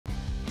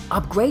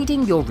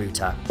Upgrading your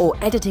router or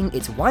editing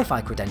its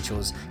Wi-Fi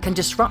credentials can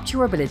disrupt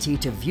your ability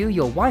to view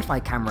your Wi-Fi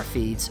camera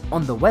feeds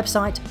on the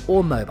website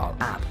or mobile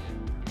app.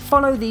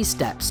 Follow these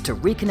steps to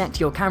reconnect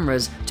your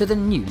cameras to the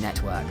new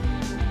network.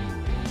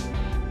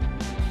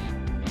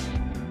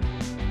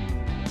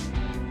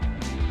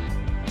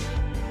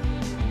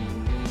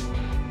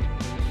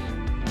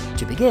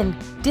 To begin,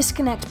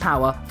 disconnect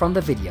power from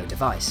the video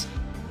device.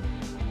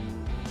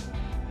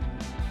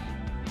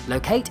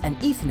 Locate an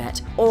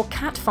Ethernet or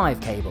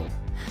Cat5 cable,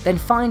 then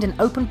find an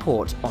open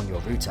port on your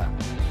router.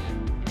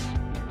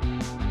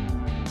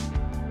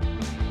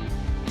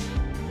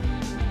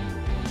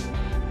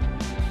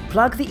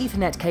 Plug the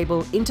Ethernet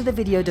cable into the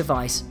video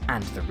device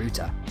and the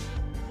router.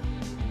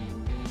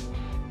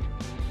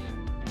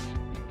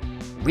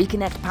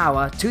 Reconnect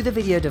power to the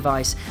video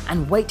device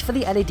and wait for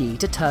the LED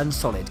to turn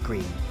solid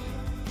green.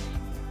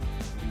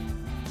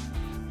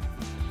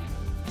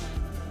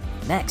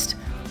 Next,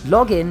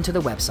 log in to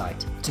the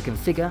website to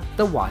configure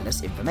the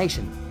wireless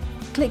information.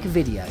 Click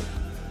Video.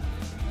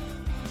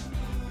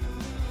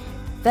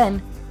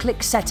 Then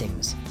click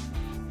Settings.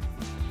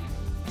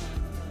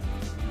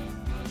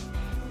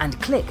 And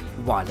click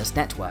Wireless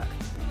Network.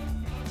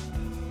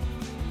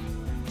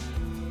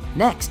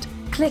 Next,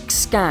 click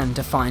Scan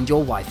to find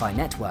your Wi-Fi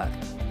network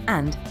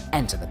and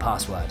enter the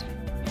password.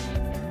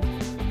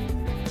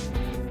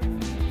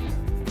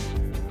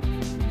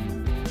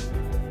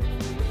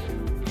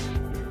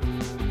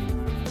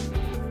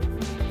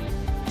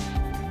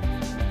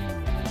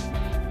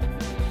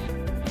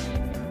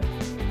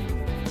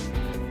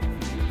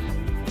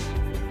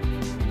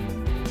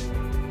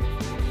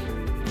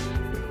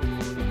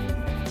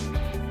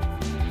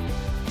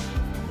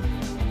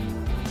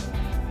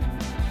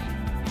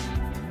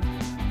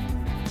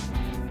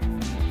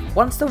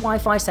 Once the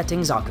Wi-Fi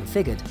settings are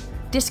configured,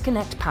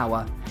 disconnect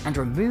power and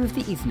remove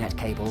the Ethernet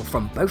cable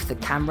from both the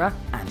camera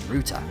and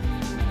router.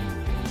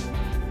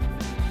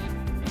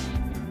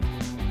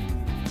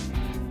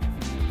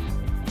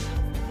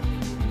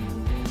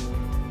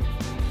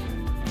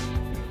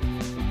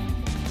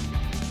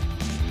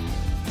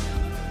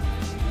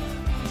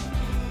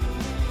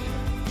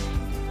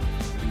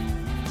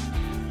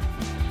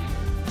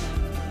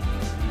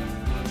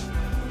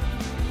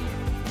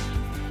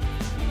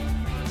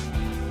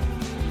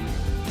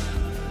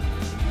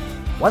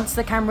 Once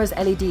the camera's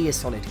LED is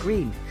solid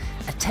green,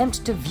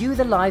 attempt to view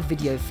the live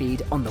video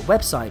feed on the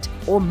website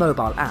or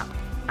mobile app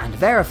and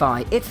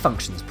verify it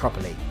functions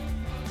properly.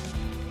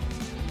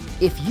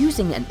 If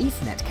using an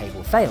Ethernet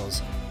cable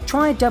fails,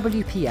 try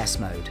WPS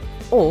mode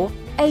or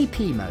AP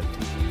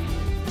mode.